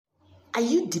Are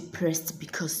you depressed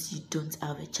because you don't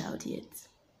have a child yet?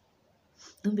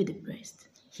 Don't be depressed.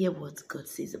 Hear what God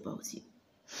says about you.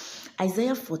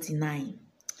 Isaiah 49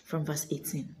 from verse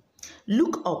 18.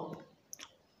 Look up.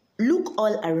 Look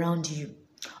all around you.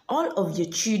 All of your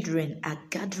children are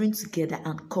gathering together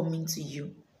and coming to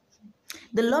you.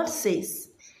 The Lord says,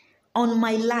 on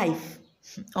my life,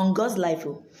 on God's life,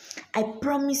 I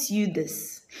promise you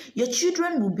this. Your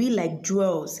children will be like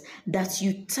jewels that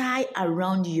you tie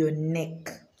around your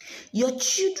neck. Your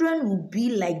children will be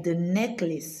like the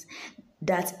necklace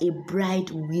that a bride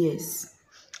wears.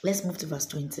 Let's move to verse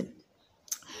 20.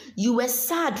 You were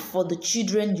sad for the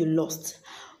children you lost,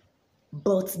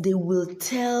 but they will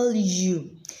tell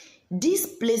you, this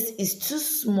place is too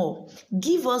small.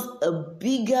 Give us a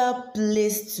bigger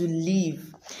place to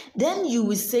live. Then you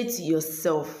will say to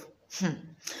yourself,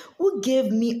 who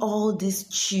gave me all these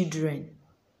children?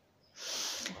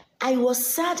 I was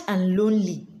sad and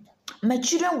lonely. My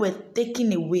children were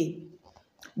taken away.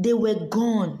 They were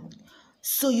gone.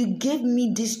 So you gave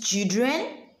me these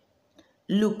children?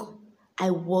 Look, I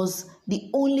was the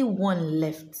only one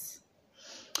left.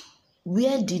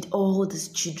 Where did all these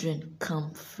children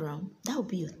come from? That will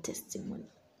be your testimony.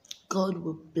 God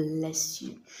will bless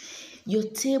you. Your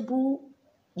table,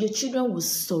 your children will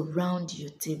surround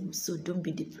your table. So don't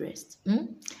be depressed.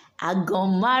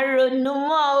 Agamaro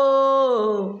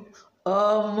numo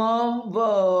omombo.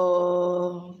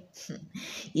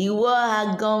 Ìwọ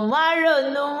agamaro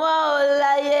numo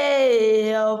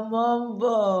láyé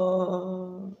omombo.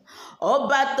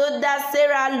 Ọba tó dá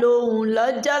Sárà lóhùn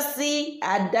lọ́jọ́sí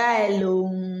àdá ẹ̀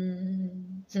lóhùn.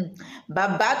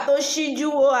 Bàbá tó ṣíjú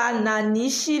wo Hánà ní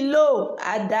Ṣílò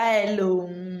àdá ẹ̀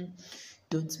lóhùn.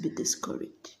 Don't be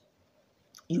discouraged.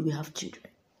 You will have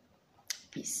children.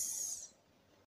 Peace.